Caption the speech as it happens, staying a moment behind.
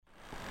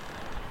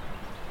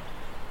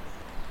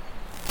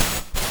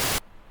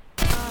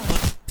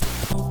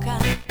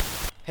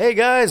Hey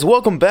guys,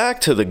 welcome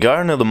back to the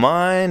Garden of the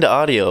Mind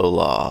audio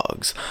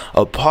logs,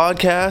 a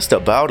podcast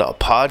about a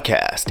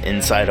podcast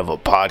inside of a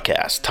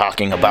podcast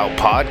talking about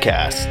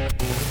podcasts.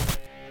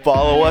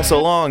 Follow us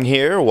along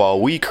here while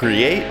we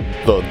create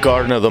the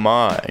Garden of the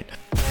Mind.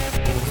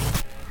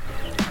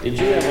 Did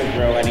you ever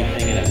grow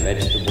anything in a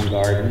vegetable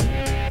garden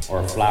or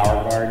a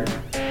flower garden?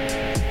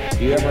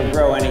 Do you ever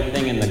grow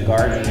anything in the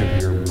garden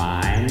of your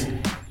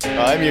mind?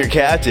 I'm your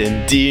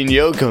captain, Dean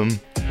Yoakum.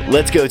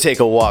 Let's go take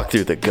a walk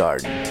through the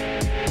garden.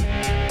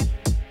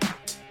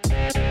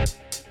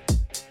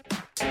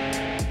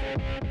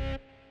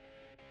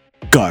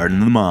 Garden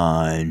of the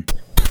Mind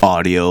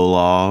audio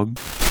log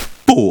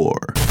for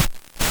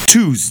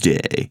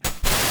Tuesday,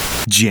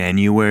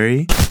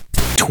 January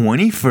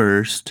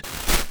 21st,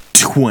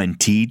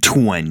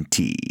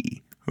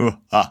 2020.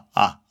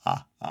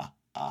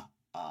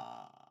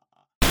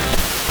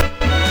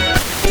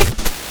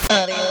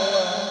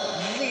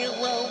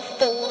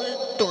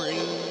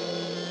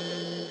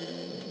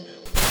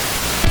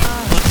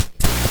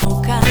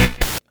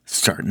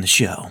 Starting the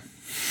show.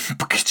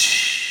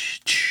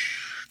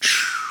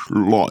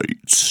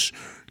 Lights,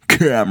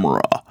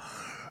 camera,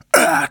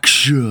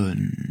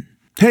 action.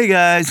 Hey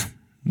guys,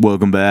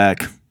 welcome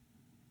back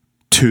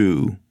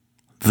to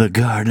the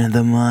Garden of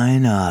the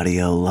Mind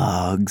audio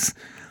logs,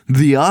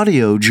 the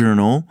audio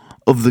journal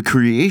of the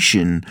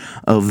creation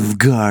of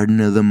Garden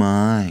of the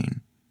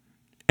Mind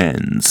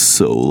and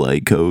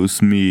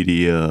Solikos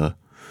Media.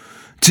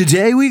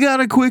 Today we got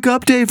a quick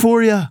update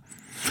for you.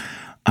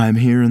 I'm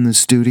here in the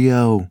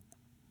studio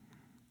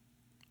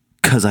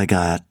because I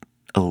got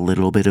a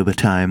little bit of a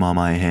time on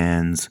my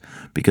hands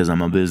because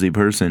I'm a busy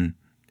person.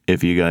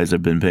 If you guys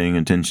have been paying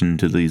attention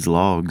to these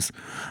logs,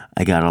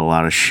 I got a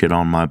lot of shit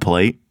on my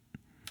plate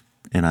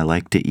and I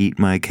like to eat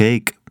my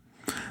cake.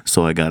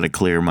 So I gotta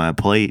clear my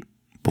plate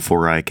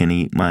before I can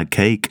eat my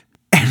cake.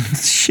 And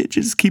shit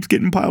just keeps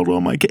getting piled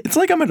on my cake. It's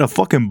like I'm at a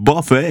fucking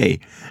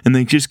buffet and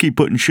they just keep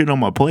putting shit on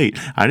my plate.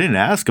 I didn't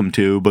ask them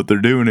to, but they're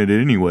doing it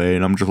anyway.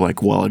 And I'm just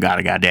like, well, I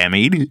gotta goddamn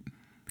eat it.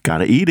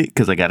 Gotta eat it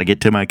because I gotta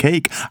get to my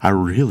cake. I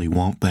really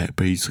want that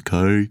piece of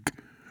cake.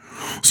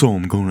 So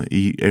I'm gonna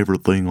eat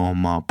everything on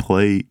my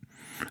plate.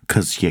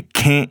 Because you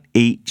can't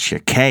eat your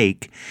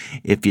cake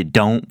if you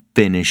don't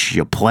finish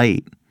your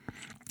plate.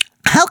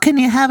 How can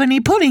you have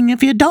any pudding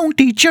if you don't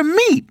eat your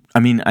meat?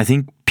 I mean, I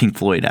think Pink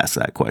Floyd asked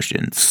that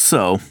question.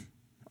 So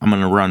I'm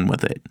gonna run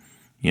with it.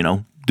 You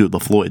know, do the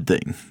Floyd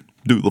thing.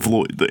 Do the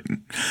Floyd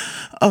thing.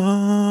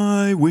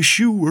 I wish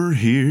you were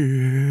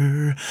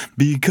here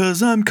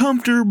because I'm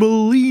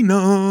comfortably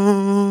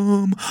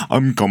numb.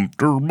 I'm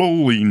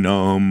comfortably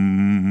numb.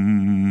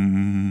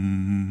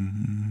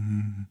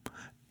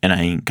 And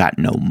I ain't got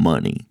no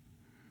money.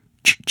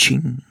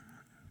 Ching.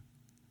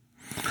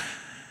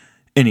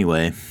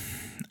 Anyway,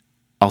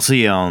 I'll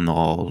see you on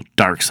the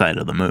dark side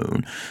of the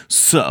moon.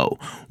 So,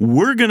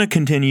 we're going to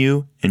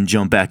continue and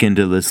jump back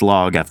into this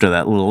log after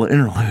that little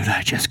interlude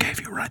I just gave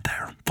you right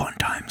there. Fun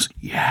times.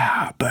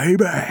 Yeah,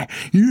 baby.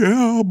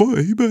 Yeah,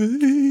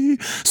 baby.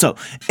 So,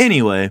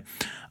 anyway,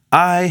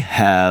 I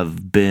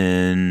have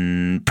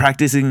been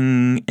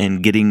practicing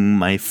and getting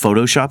my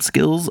Photoshop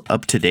skills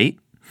up to date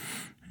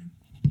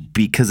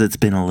because it's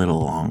been a little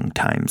long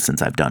time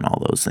since I've done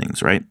all those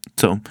things, right?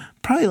 So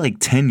probably like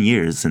 10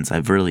 years since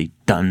I've really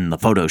done the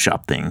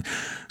Photoshop thing.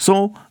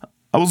 So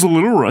I was a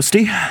little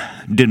rusty,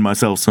 did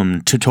myself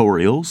some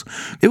tutorials.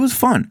 It was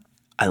fun.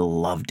 I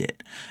loved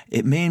it.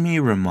 It made me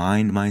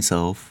remind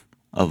myself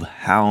of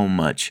how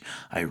much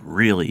I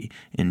really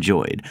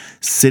enjoyed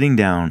sitting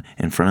down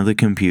in front of the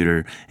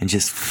computer and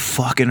just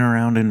fucking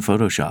around in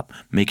Photoshop,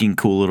 making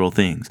cool little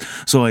things.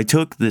 So I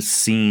took this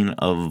scene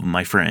of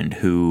my friend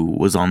who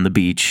was on the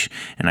beach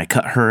and I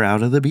cut her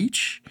out of the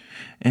beach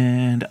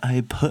and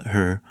I put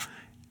her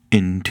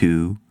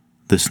into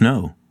the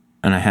snow.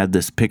 And I had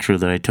this picture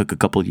that I took a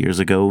couple years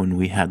ago when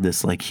we had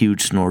this like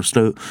huge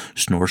Snorlax,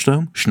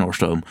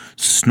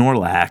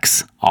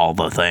 all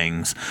the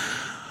things.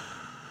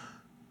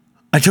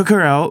 I took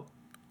her out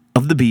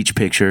of the beach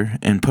picture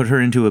and put her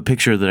into a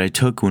picture that I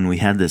took when we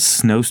had this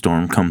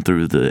snowstorm come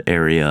through the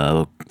area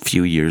a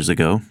few years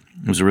ago.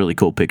 It was a really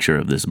cool picture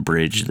of this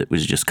bridge that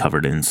was just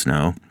covered in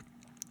snow.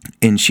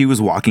 And she was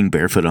walking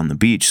barefoot on the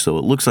beach, so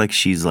it looks like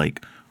she's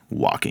like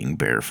walking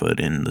barefoot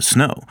in the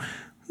snow,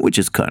 which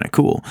is kind of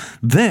cool.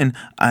 Then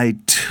I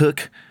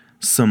took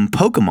some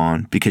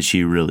Pokemon because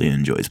she really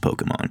enjoys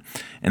Pokemon.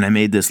 And I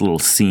made this little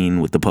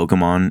scene with the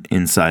Pokemon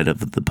inside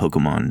of the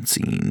Pokemon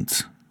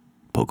scenes,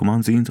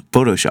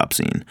 Photoshop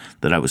scene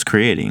that I was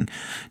creating.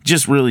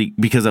 Just really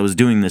because I was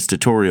doing this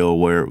tutorial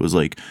where it was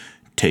like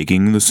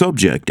taking the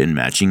subject and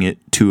matching it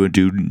to a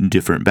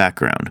different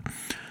background.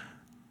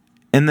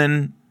 And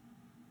then,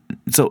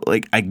 so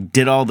like I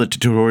did all the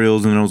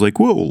tutorials and I was like,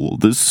 whoa,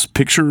 this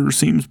picture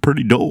seems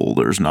pretty dull.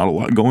 There's not a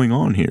lot going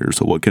on here.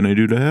 So what can I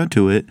do to add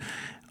to it?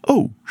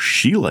 Oh,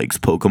 she likes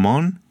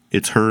Pokemon.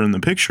 It's her in the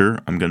picture.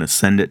 I'm going to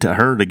send it to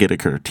her to get a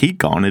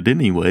critique on it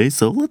anyway.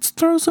 So let's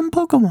throw some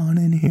Pokemon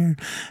in here.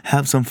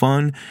 Have some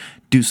fun.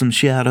 Do some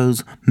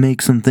shadows.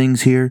 Make some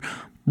things here.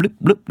 Blip,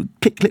 blip,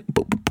 click, click,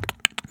 boop, boop.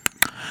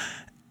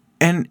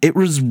 And it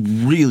was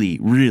really,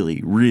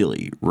 really,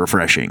 really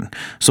refreshing.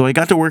 So I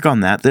got to work on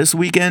that this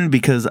weekend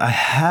because I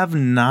have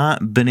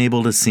not been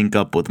able to sync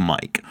up with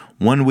Mike.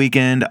 One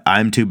weekend,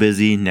 I'm too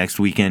busy. Next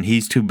weekend,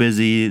 he's too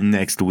busy.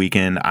 Next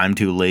weekend, I'm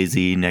too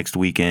lazy. Next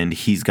weekend,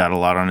 he's got a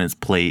lot on his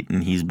plate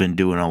and he's been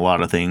doing a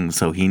lot of things,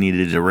 so he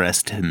needed to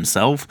rest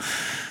himself.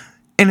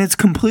 And it's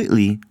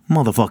completely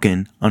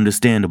motherfucking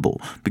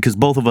understandable because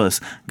both of us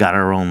got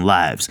our own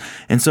lives.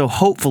 And so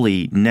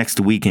hopefully next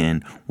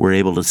weekend we're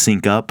able to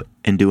sync up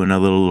and do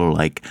another little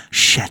like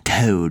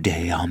Chateau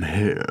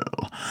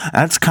d'Amhill.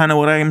 That's kind of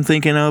what I'm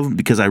thinking of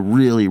because I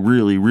really,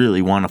 really,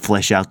 really want to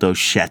flesh out those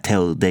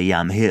Chateau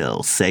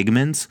d'Amhill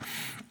segments.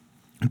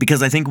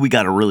 Because I think we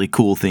got a really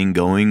cool thing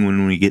going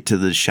when we get to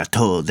the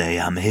Chateau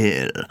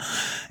d'Amhill.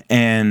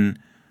 And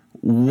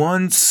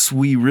once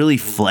we really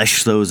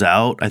flesh those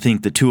out, I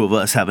think the two of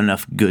us have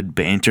enough good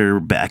banter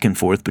back and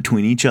forth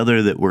between each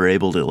other that we're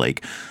able to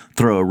like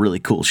throw a really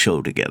cool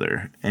show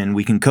together and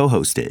we can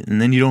co-host it. And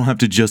then you don't have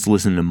to just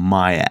listen to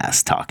my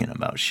ass talking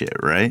about shit,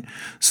 right?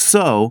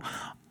 So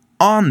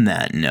on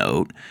that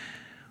note,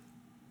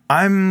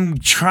 I'm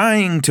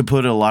trying to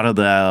put a lot of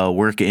the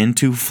work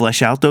into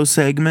flesh out those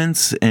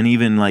segments and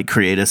even like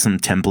create us some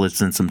templates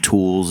and some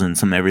tools and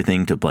some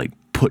everything to like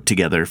put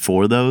together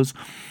for those.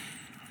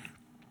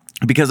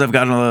 Because I've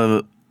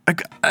gotten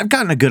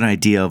a good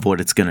idea of what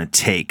it's going to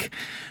take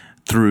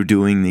through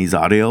doing these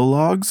audio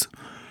logs.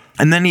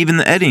 And then even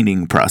the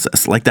editing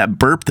process, like that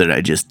burp that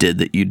I just did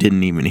that you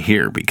didn't even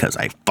hear because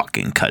I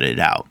fucking cut it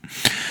out.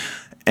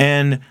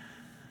 And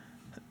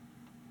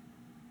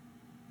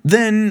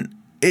then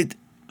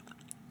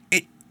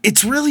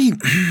it's really,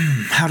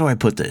 how do I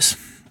put this?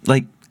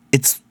 Like,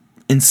 it's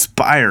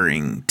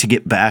inspiring to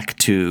get back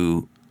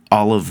to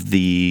all of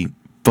the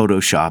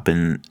Photoshop,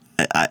 and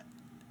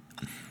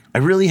I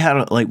really had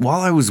to, like,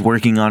 while I was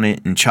working on it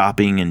and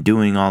chopping and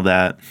doing all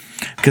that,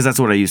 because that's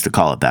what I used to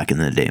call it back in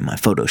the day, my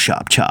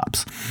Photoshop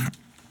chops.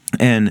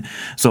 And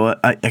so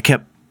I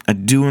kept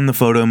doing the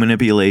photo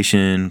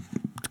manipulation,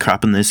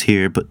 cropping this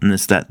here, putting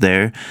this, that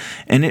there.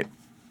 And it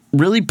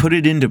really put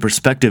it into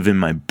perspective in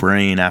my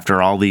brain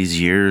after all these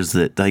years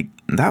that, like,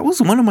 that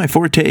was one of my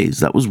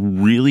fortes. That was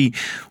really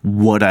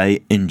what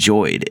I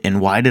enjoyed. And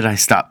why did I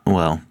stop?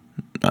 Well,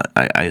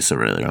 I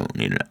really don't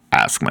need to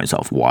ask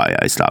myself why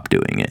I stopped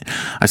doing it.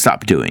 I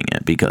stopped doing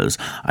it because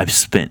I've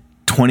spent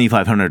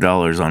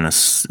 $2,500 on a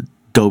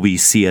Adobe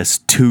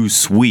CS2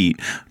 suite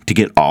to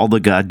get all the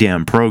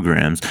goddamn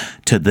programs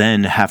to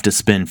then have to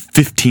spend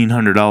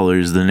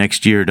 $1,500 the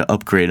next year to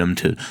upgrade them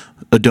to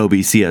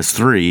Adobe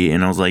CS3.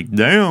 And I was like,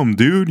 damn,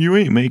 dude, you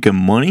ain't making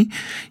money.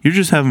 You're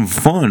just having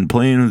fun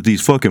playing with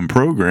these fucking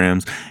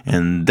programs,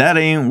 and that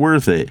ain't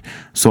worth it.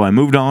 So I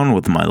moved on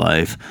with my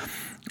life.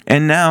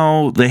 And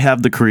now they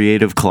have the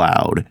Creative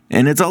Cloud,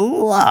 and it's a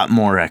lot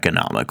more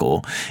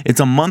economical. It's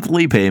a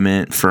monthly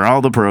payment for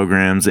all the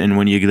programs, and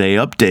when they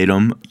update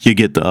them, you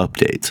get the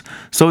updates.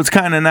 So it's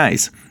kind of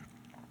nice.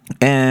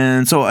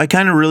 And so I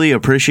kind of really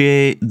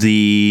appreciate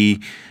the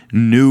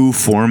new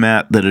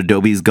format that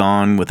Adobe's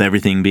gone with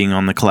everything being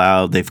on the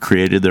cloud. They've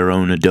created their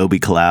own Adobe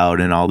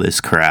Cloud and all this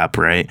crap,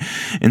 right?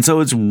 And so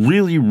it's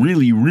really,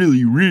 really,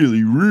 really,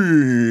 really,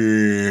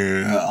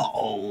 really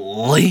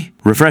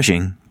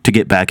refreshing to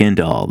get back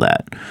into all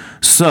that.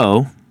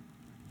 So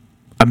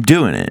I'm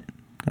doing it.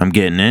 I'm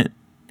getting it.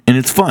 And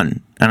it's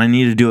fun. And I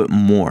need to do it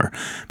more.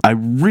 I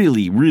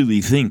really,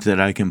 really think that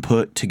I can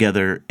put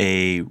together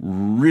a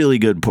really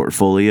good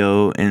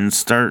portfolio and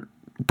start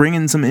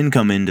bringing some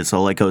income into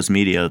Soul Coast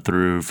Media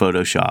through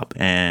Photoshop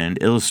and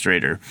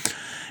Illustrator.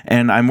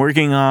 And I'm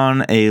working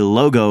on a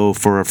logo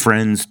for a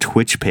friend's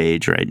Twitch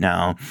page right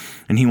now.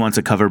 And he wants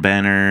a cover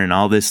banner and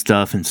all this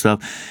stuff.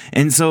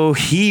 And so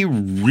he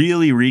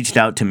really reached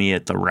out to me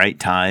at the right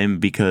time,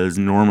 because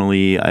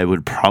normally I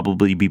would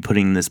probably be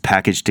putting this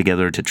package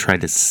together to try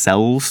to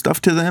sell stuff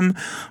to them.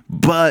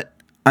 But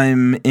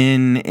I'm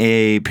in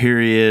a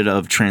period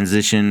of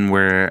transition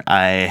where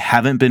I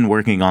haven't been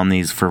working on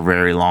these for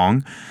very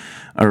long,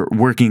 or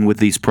working with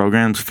these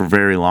programs for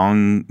very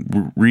long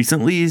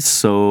recently.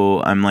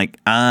 So I'm like,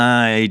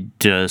 I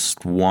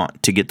just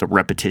want to get the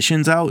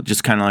repetitions out,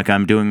 just kind of like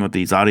I'm doing with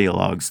these audio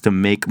logs, to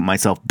make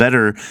myself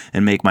better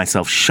and make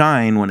myself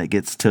shine when it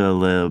gets to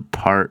the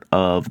part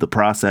of the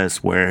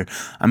process where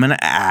I'm going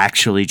to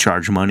actually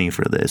charge money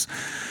for this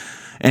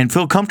and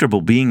feel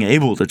comfortable being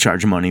able to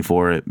charge money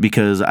for it,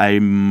 because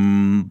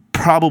I'm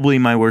probably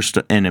my worst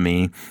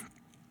enemy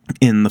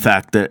in the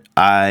fact that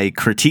I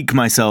critique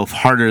myself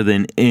harder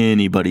than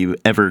anybody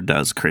ever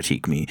does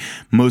critique me.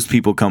 Most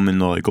people come in,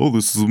 they're like, oh,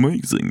 this is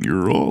amazing,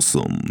 you're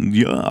awesome,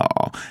 yeah.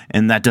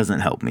 And that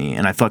doesn't help me,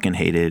 and I fucking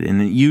hate it,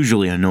 and it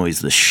usually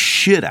annoys the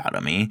shit out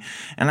of me.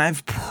 And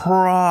I've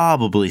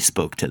probably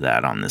spoke to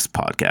that on this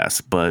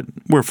podcast, but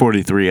we're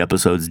 43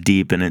 episodes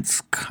deep, and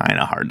it's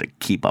kind of hard to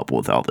keep up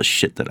with all the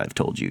shit that I've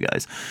told you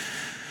guys.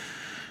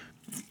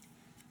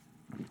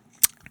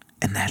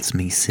 And that's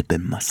me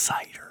sipping my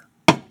cider.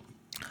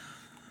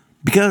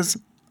 Because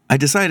I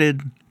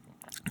decided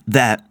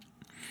that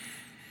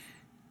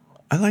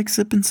I like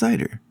sipping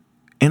cider.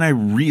 And I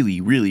really,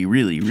 really,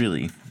 really,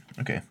 really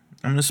Okay,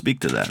 I'm going to speak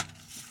to that.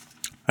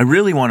 I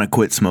really want to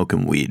quit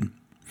smoking weed.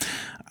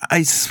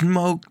 I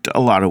smoked a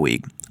lot of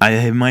weed.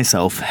 I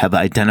myself have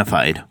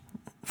identified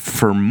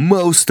for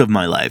most of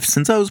my life,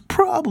 since I was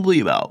probably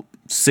about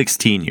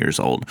 16 years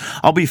old.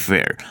 I'll be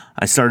fair.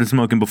 I started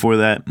smoking before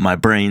that. My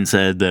brain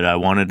said that I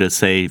wanted to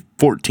say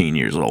 14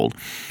 years old.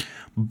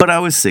 But I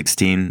was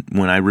 16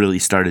 when I really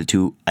started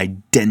to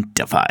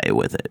identify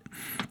with it.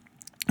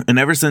 And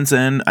ever since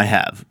then,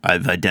 I've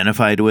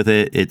identified with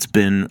it. It's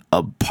been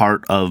a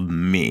part of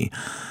me.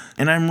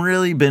 And I've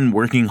really been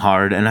working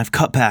hard, and I've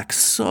cut back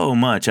so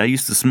much. I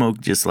used to smoke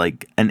just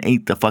like an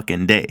eighth a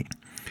fucking day.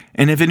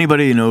 And if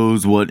anybody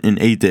knows what an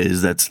eighth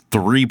is, that's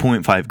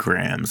 3.5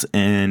 grams.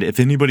 And if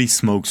anybody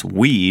smokes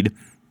weed,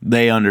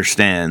 they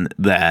understand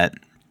that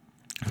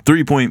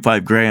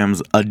 3.5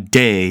 grams a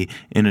day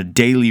in a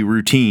daily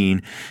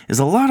routine is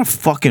a lot of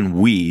fucking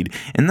weed,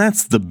 and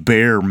that's the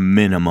bare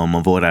minimum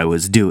of what I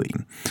was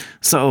doing.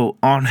 So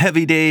on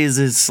heavy days,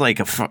 it's like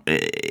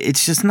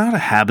it's just not a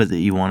habit that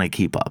you want to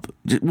keep up.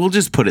 We'll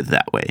just put it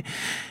that way.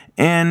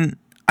 And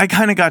I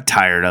kind of got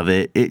tired of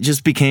it. It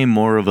just became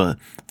more of a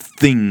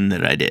thing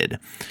that I did.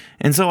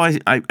 And so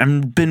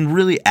I've been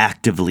really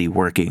actively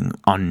working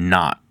on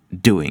not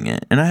doing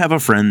it. And I have a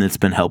friend that's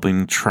been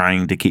helping,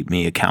 trying to keep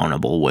me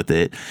accountable with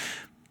it.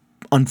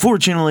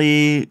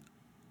 Unfortunately,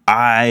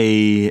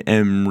 I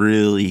am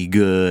really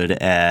good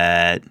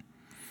at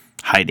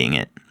hiding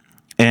it.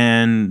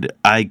 And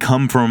I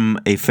come from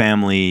a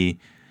family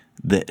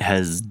that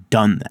has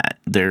done that.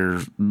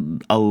 There's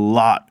a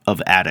lot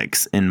of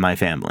addicts in my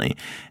family,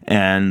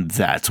 and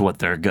that's what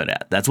they're good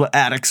at. That's what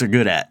addicts are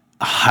good at,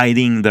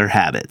 hiding their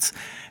habits.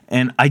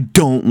 And I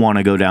don't want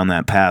to go down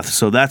that path.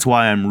 So that's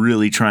why I'm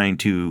really trying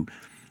to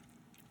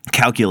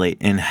calculate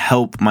and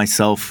help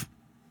myself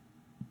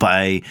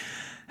by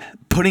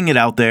putting it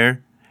out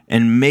there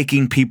and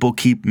making people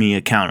keep me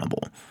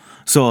accountable.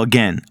 So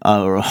again,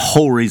 a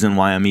whole reason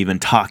why I'm even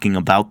talking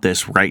about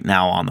this right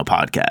now on the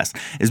podcast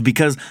is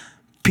because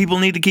people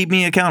need to keep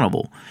me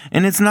accountable.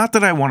 And it's not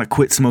that I want to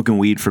quit smoking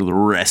weed for the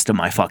rest of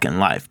my fucking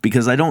life,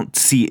 because I don't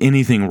see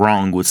anything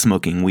wrong with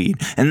smoking weed.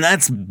 And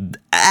that's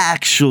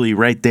actually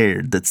right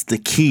there. That's the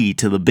key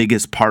to the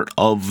biggest part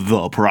of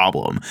the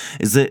problem,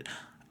 is that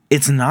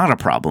it's not a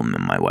problem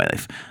in my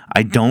life.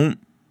 I'm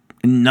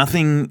not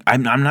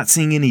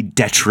seeing any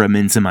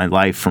detriments in my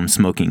life from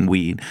smoking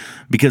weed,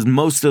 because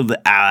most of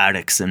the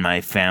addicts in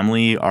my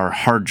family are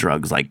hard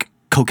drugs like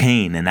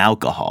cocaine and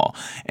alcohol.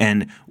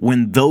 And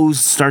when those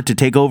start to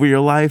take over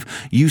your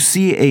life, you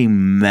see a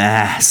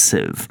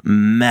massive,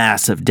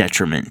 massive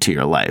detriment to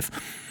your life.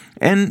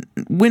 And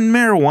when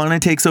marijuana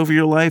takes over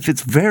your life,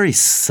 it's very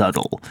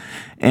subtle.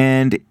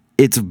 And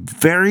it's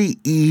very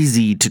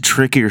easy to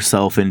trick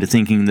yourself into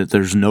thinking that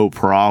there's no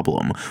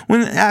problem,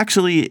 when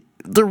actually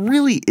there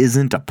really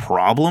isn't a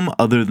problem,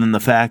 other than the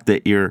fact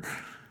that you're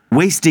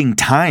wasting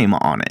time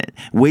on it,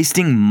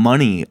 wasting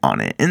money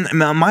on it. And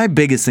my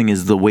biggest thing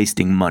is the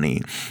wasting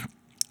money.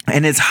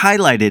 And it's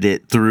highlighted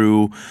it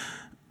through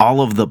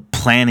all of the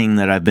planning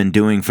that I've been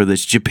doing for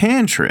this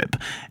Japan trip.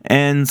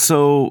 And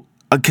so,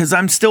 because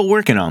I'm still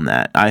working on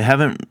that. I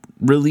haven't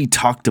really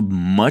talked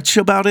much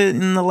about it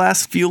in the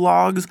last few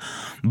logs,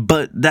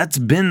 but that's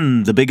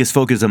been the biggest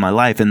focus of my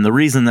life, and the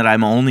reason that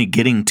I'm only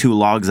getting 2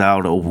 logs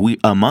out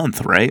a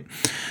month, right?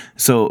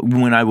 So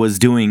when I was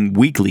doing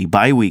weekly,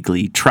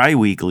 bi-weekly,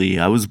 tri-weekly,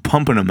 I was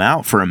pumping them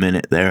out for a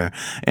minute there,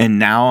 and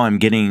now I'm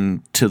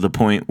getting to the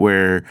point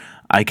where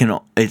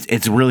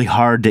it's really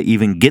hard to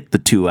even get the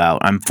 2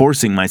 out. I'm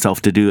forcing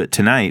myself to do it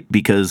tonight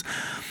because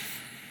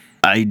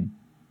I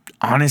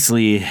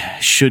honestly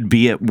should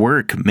be at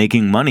work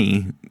making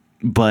money,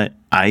 but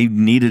I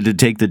needed to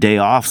take the day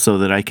off so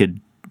that I could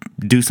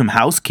do some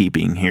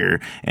housekeeping here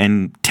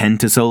and tend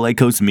to Soleil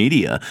Coast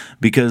Media,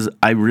 because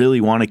I really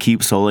want to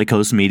keep Soleil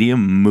Coast Media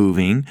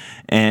moving,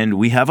 and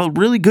we have a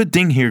really good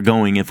thing here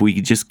going if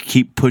we just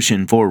keep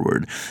pushing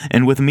forward.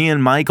 And with me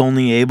and Mike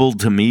only able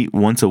to meet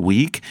once a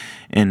week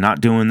and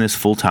not doing this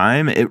full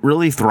time, it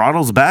really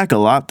throttles back a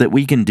lot that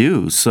we can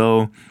do.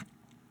 So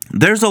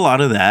there's a lot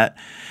of that,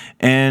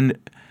 and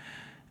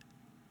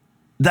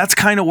that's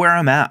kind of where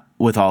I'm at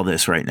with all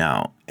this right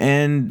now.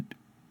 And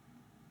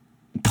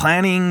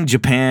planning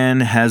Japan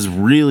has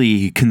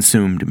really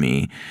consumed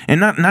me.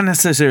 And not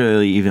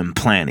necessarily even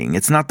planning.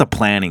 It's not the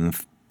planning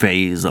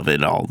phase of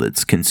it all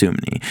that's consumed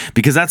me,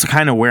 because that's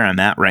kind of where I'm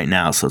at right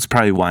now. So it's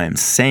probably why I'm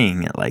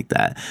saying it like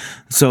that.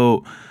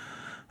 So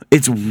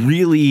it's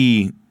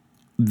really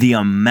the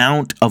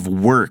amount of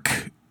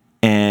work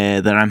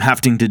that I'm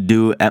having to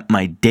do at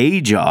my day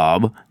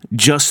job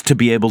just to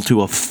be able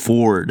to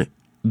afford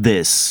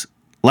this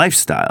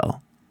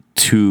lifestyle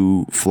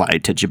to fly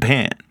to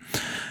Japan.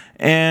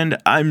 And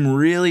I'm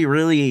really,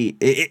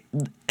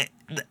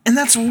 and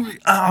that's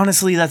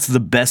honestly, that's the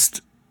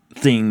best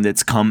thing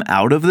that's come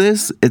out of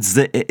this. It's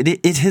that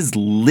it has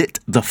lit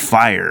the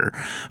fire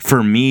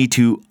for me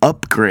to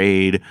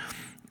upgrade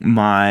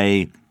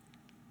my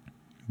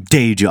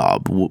day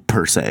job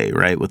per se,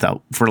 right?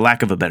 For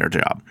lack of a better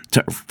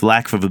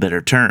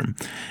term,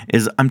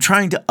 is I'm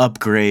trying to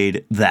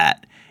upgrade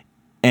that.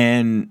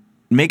 And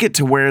make it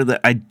to where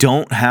that I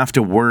don't have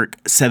to work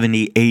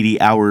 70, 80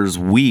 hours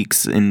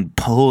weeks and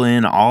pull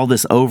in all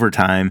this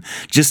overtime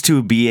just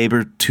to be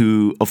able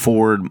to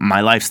afford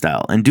my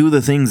lifestyle and do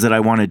the things that I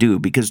want to do,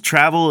 because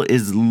travel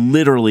is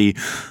literally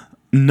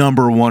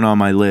number one on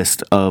my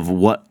list of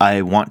what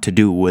I want to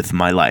do with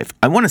my life.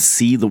 I want to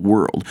see the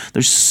world.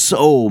 There's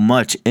so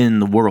much in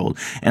the world,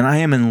 and I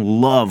am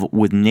in love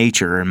with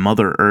nature and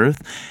Mother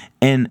Earth,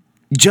 and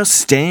just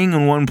staying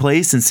in one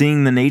place and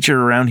seeing the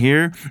nature around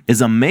here is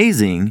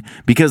amazing,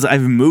 because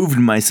I've moved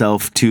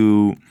myself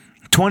to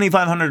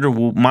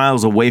 2,500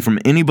 miles away from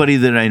anybody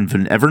that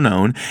I've ever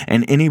known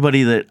and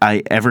anybody that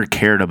I ever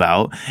cared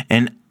about,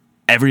 and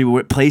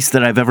every place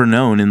that I've ever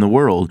known in the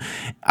world.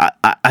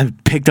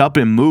 I've picked up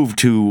and moved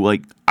to,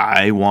 like,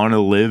 I want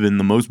to live in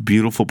the most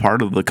beautiful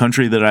part of the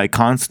country that I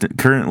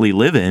currently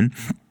live in,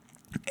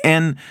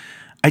 and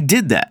I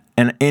did that.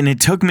 And it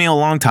took me a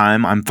long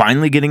time. I'm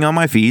finally getting on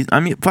my feet. I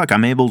mean,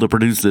 I'm able to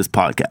produce this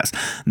podcast.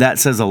 That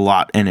says a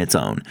lot in its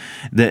own,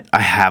 that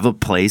I have a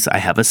place, I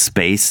have a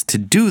space to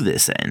do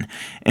this in.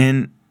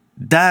 And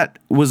that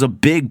was a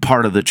big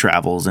part of the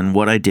travels and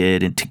what I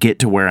did and to get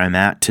to where I'm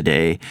at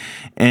today.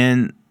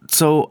 And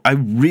so I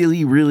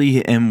really,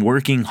 really am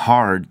working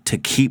hard to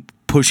keep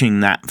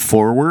pushing that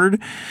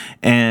forward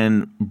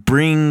and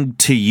bring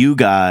to you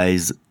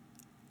guys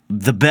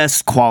the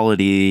best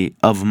quality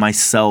of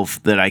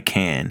myself that I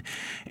can.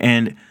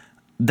 And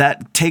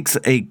that takes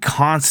a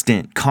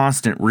constant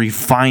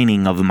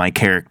refining of my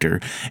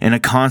character and a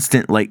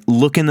constant, like,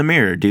 look in the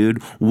mirror,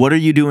 dude. What are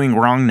you doing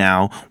wrong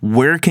now?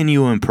 Where can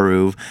you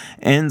improve?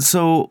 And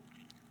so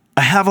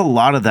I have a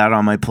lot of that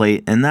on my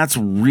plate, and that's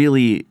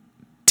really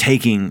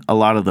taking a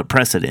lot of the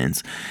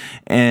precedence.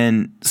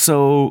 And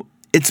so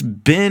it's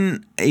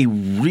been a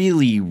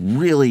really,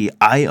 really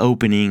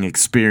eye-opening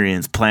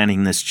experience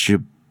planning this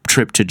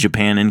trip to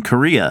Japan and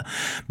Korea,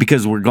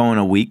 because we're going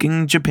a week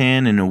in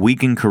Japan and a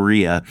week in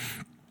Korea.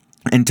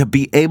 And to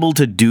be able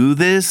to do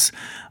this,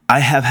 I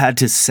have had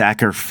to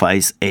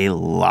sacrifice a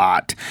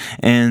lot.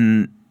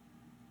 And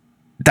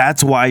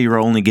that's why you're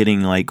only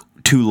getting like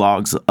 2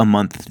 logs a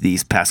month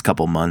these past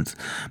couple months,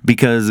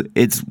 because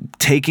it's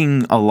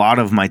taking a lot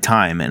of my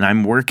time, and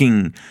I'm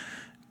working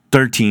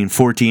 13,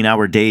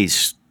 14-hour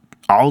days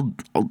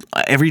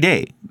every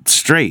day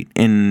straight.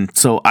 And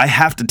so I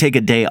have to take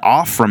a day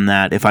off from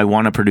that if I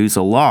want to produce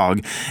a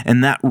log.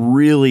 And that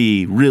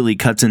really, really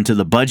cuts into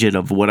the budget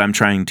of what I'm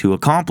trying to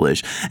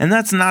accomplish. And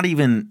that's not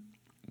even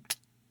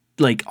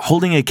like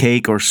holding a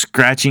cake or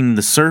scratching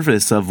the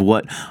surface of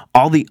what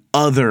all the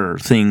other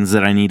things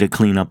that I need to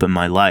clean up in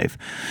my life,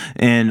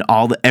 and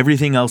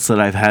everything else that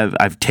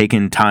I've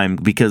taken time,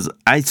 because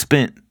I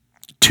spent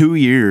 2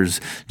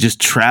 years just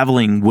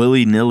traveling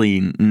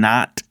willy-nilly,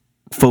 not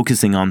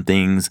focusing on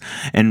things,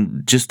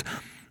 and just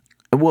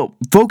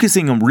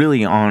focusing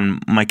really on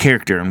my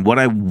character and what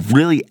I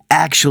really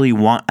actually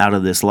want out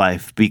of this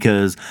life.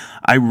 Because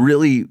I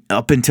really,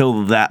 up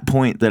until that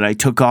point that I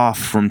took off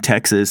from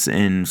Texas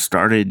and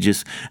started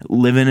just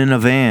living in a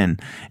van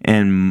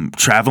and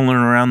traveling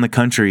around the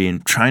country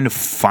and trying to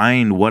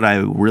find what I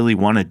really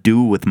want to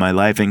do with my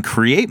life and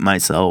create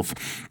myself.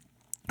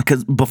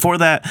 Because before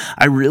that,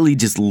 I really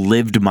just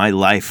lived my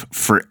life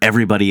for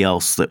everybody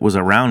else that was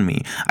around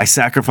me. I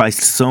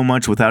sacrificed so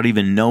much without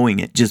even knowing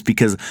it, just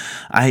because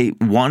I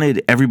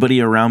wanted everybody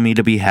around me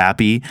to be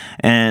happy,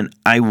 and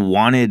I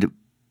wanted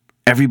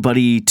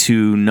everybody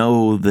to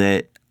know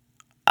that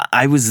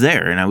I was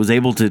there and I was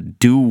able to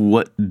do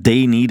what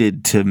they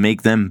needed to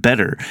make them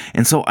better.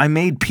 And so I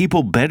made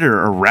people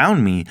better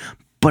around me,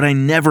 but I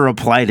never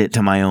applied it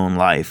to my own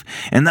life.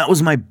 And that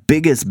was my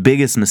biggest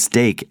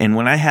mistake. And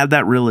when I had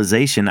that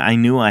realization, I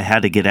knew I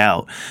had to get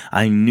out.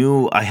 I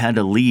knew I had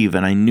to leave,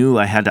 and I knew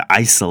I had to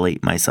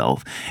isolate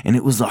myself. And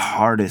it was the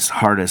hardest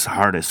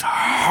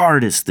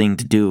thing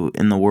to do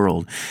in the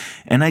world.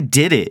 And I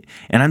did it,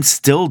 and I'm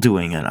still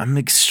doing it. I'm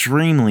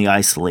extremely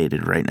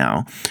isolated right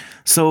now.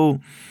 So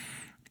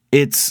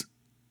it's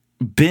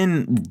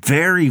been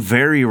very,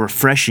 very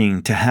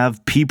refreshing to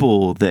have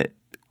people that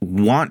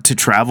want to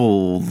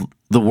travel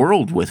the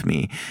world with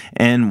me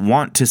and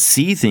want to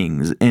see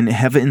things and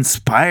have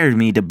inspired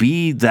me to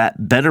be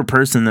that better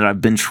person that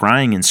I've been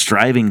trying and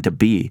striving to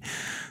be.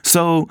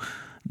 So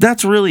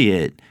that's really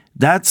it.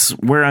 That's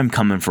where I'm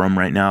coming from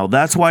right now.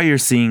 That's why you're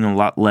seeing a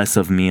lot less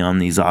of me on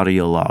these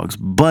audio logs.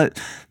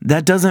 But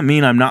that doesn't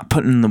mean I'm not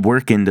putting the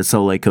work into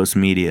Soleil Coast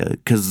Media,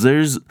 because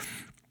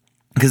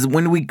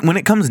when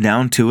it comes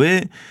down to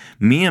it,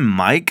 me and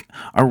Mike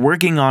are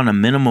working on a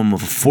minimum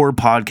of 4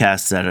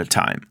 podcasts at a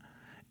time.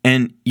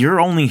 And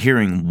you're only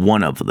hearing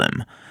one of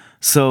them.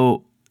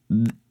 So,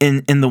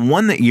 and the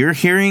one that you're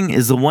hearing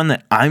is the one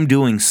that I'm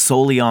doing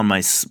solely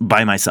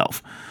by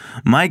myself.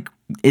 Mike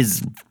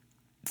is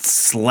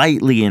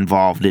slightly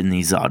involved in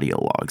these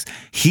audio logs.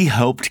 He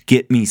helped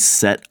get me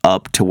set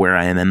up to where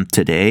I am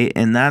today,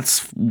 and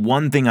that's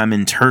one thing I'm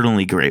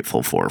internally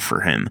grateful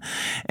for him.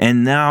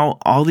 And now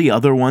all the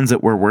other ones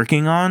that we're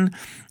working on,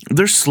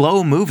 they're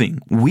slow moving.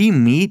 We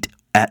meet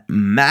at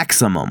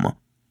maximum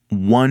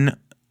 1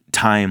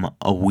 time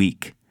a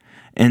week.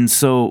 And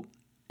so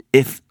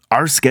if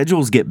our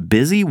schedules get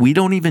busy, we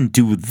don't even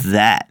do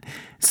that.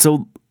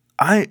 So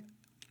I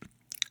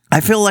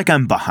feel like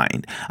I'm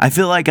behind. I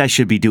feel like I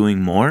should be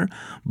doing more.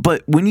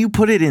 But when you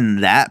put it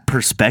in that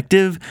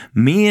perspective,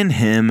 me and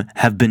him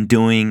have been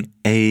doing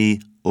a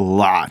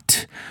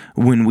lot.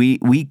 When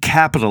we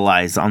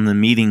capitalize on the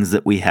meetings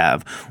that we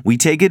have, we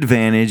take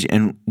advantage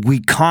and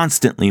we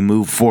constantly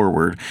move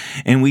forward,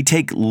 and we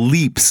take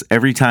leaps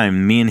every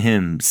time me and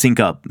him sync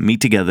up,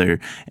 meet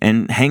together,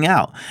 and hang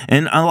out.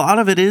 And a lot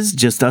of it is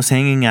just us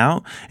hanging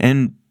out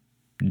and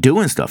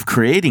doing stuff,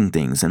 creating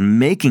things and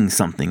making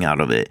something out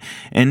of it,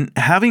 and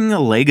having a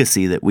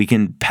legacy that we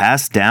can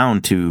pass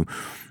down to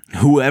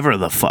whoever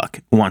the fuck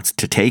wants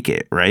to take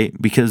it, right?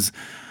 Because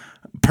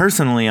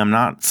personally, I'm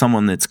not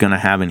someone that's going to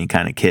have any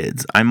kind of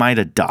kids. I might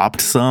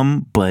adopt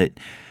some, but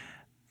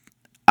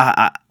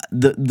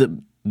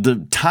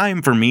the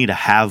time for me to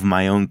have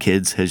my own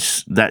kids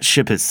that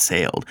ship has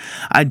sailed.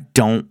 I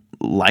don't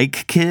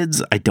like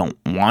kids. I don't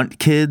want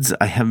kids.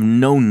 I have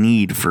no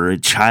need for a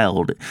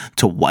child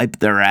to wipe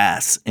their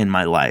ass in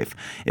my life.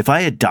 If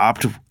I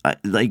adopt,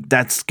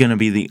 that's going to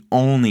be the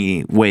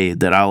only way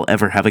that I'll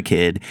ever have a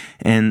kid.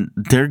 And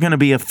they're going to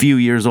be a few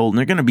years old, and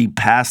they're going to be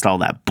past all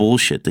that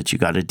bullshit that you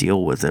got to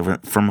deal with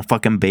from a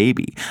fucking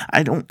baby.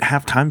 I don't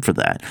have time for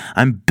that.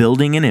 I'm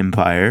building an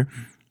empire,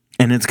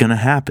 and it's going to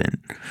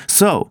happen.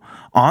 So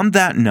on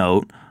that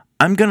note,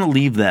 I'm going to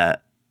leave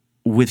that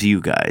with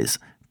you guys.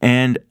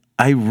 And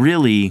I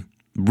really,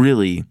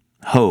 really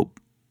hope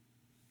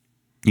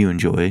you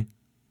enjoy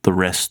the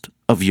rest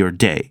of your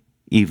day,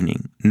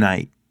 evening,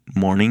 night,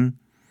 morning,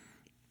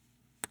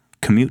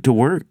 commute to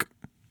work,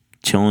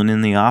 chilling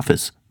in the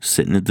office,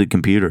 sitting at the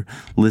computer,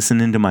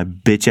 listening to my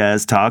bitch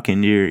ass talk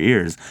into your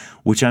ears,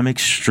 which I'm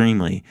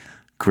extremely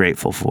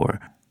grateful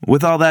for.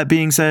 With all that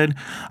being said,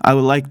 I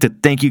would like to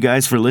thank you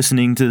guys for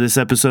listening to this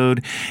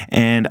episode,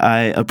 and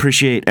I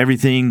appreciate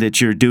everything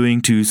that you're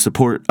doing to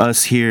support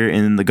us here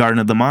in the Garden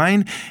of the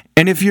Mind.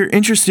 And if you're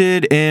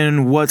interested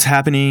in what's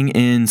happening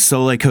in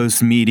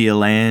Solecoast Media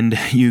Land,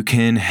 you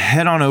can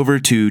head on over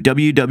to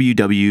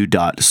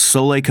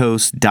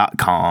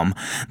www.solecoast.com.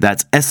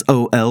 That's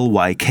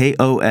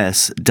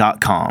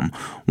SOLYKOS.com.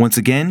 Once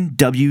again,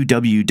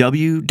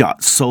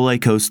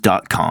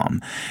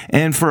 www.solecoast.com.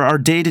 And for our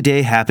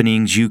day-to-day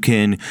happenings, you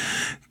can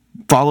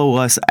follow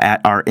us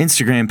at our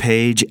Instagram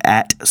page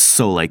at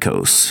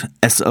Solykos,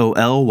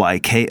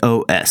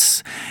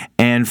 SOLYKOS.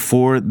 And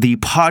for the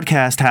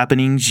podcast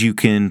happenings, you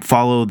can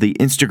follow the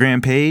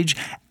Instagram page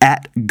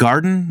at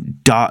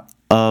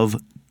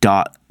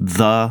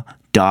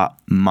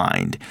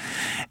garden.of.the.mind.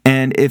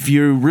 And if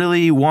you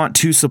really want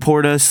to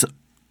support us,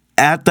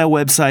 at the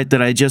website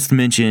that I just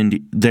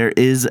mentioned, there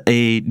is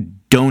a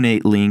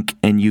donate link,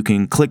 and you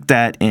can click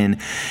that and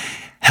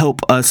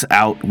help us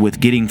out with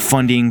getting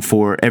funding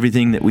for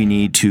everything that we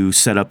need to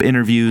set up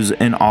interviews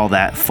and all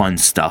that fun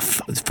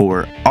stuff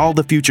for all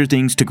the future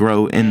things to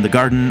grow in the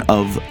Garden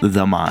of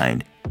the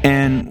Mind.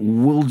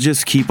 And we'll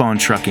just keep on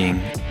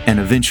trucking, and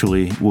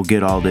eventually we'll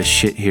get all this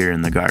shit here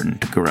in the garden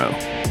to grow.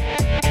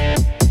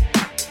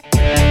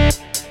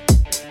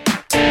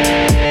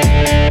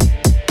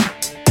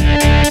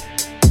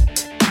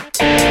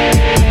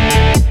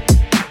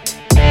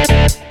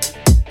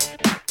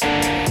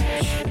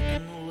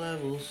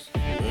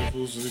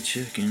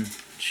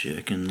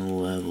 Checking the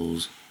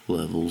levels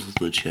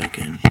the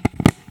checking.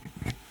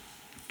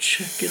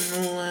 Checking the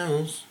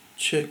levels,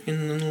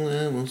 checking the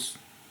levels,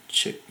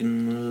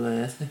 checking the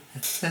levels.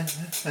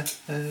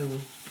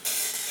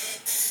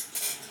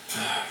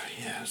 Oh,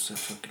 yeah, it's that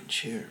fucking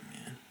chair,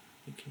 man.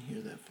 You can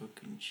hear that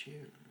fucking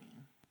chair,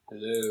 man.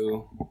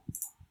 Hello.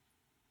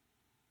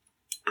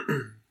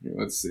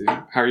 Let's see.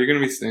 How are you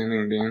going to be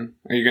standing, Dean?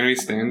 Are you going to be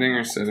standing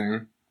or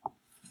sitting? Do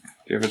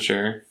you have a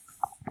chair?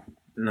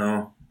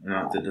 No.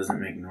 Not that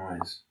doesn't make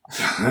noise.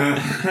 So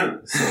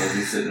I'll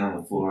be sitting on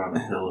the floor on a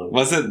pillow.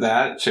 Was it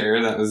that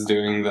chair that was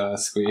doing the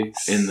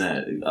squeaks? In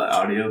the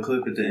audio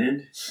clip at the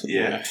end?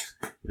 Yeah.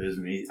 It was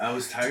me. I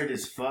was tired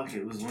as fuck.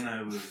 It was when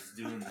I was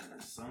doing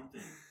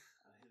something.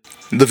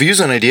 The views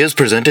and ideas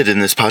presented in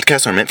this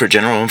podcast are meant for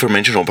general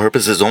informational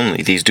purposes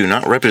only. These do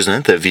not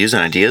represent the views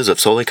and ideas of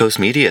Solecoast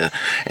Media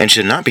and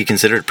should not be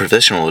considered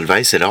professional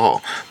advice at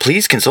all.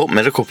 Please consult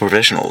medical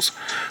professionals.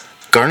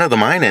 Garden of the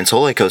Mind and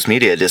Solecoast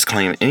Media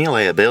disclaim any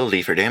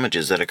liability for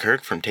damages that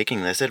occurred from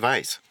taking this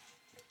advice.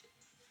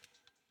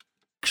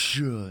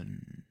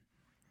 Action.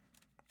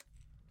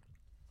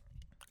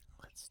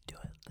 Let's do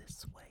it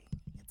this way.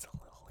 It's a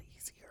little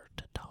easier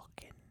to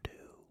talk into.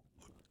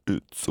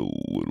 It's a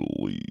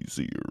little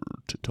easier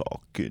to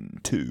talk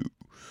into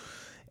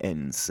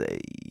and say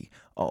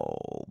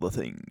all the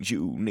things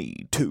you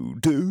need to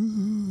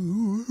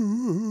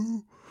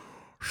do.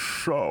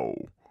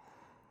 So,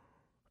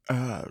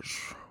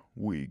 as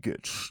we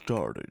get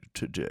started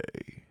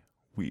today,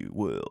 we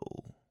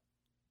will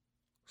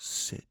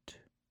sit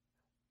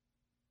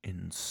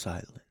in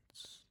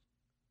silence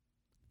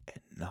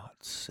and not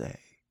say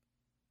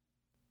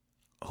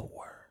a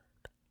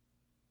word,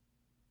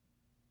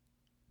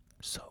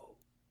 so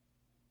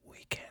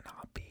we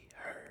cannot be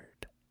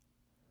heard.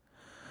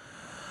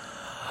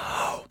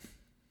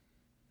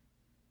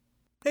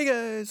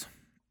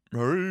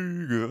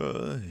 Hey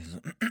guys.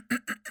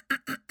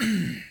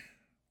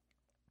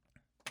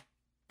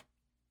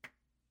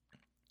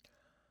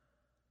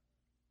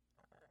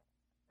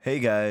 Hey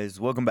guys,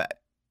 welcome back.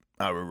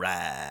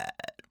 Alright,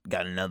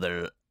 got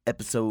another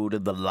episode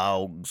of the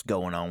logs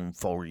going on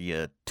for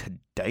you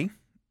today.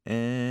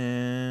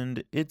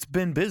 And it's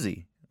been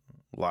busy.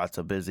 Lots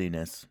of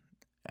busyness,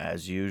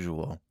 as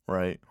usual,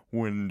 right?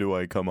 When do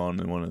I come on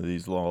one of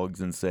these logs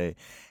and say,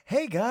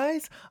 hey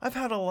guys, I've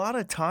had a lot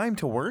of time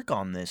to work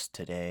on this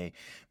today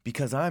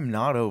because I'm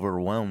not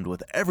overwhelmed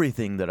with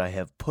everything that I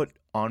have put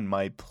on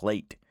my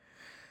plate.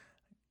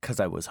 Because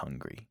I was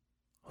hungry.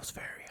 I was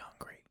very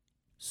hungry.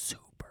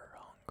 Super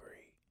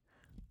hungry.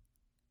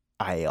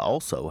 I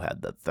also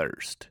had the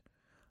thirst.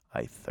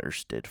 I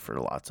thirsted for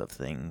lots of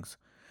things.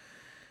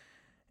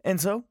 And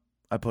so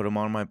I put them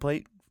on my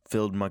plate,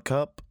 filled my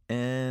cup,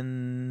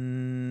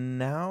 and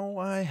now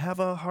I have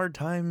a hard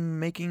time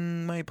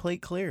making my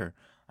plate clear.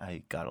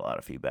 I got a lot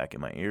of feedback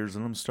in my ears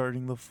and I'm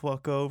starting the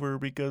fuck over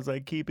because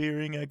I keep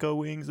hearing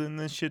echoings and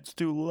this shit's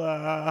too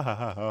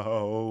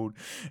loud.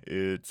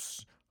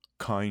 It's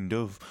kind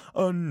of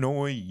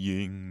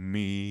annoying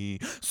me.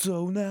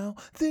 So now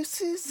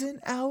this is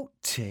an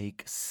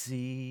outtake,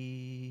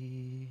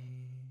 see?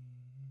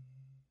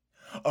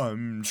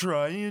 I'm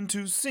trying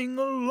to sing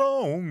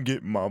along,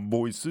 get my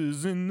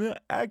voices in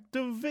the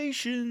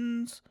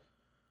activations.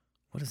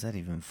 What does that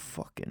even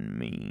fucking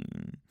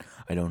mean?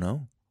 I don't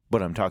know.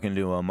 But I'm talking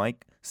to a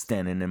mic,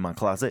 standing in my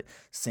closet,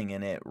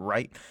 singing it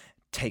right,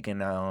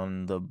 taking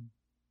on the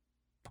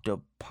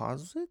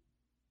deposits?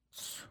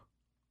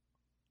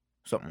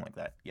 Something like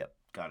that. Yep,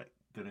 got it.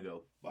 Gonna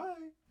go.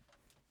 Bye.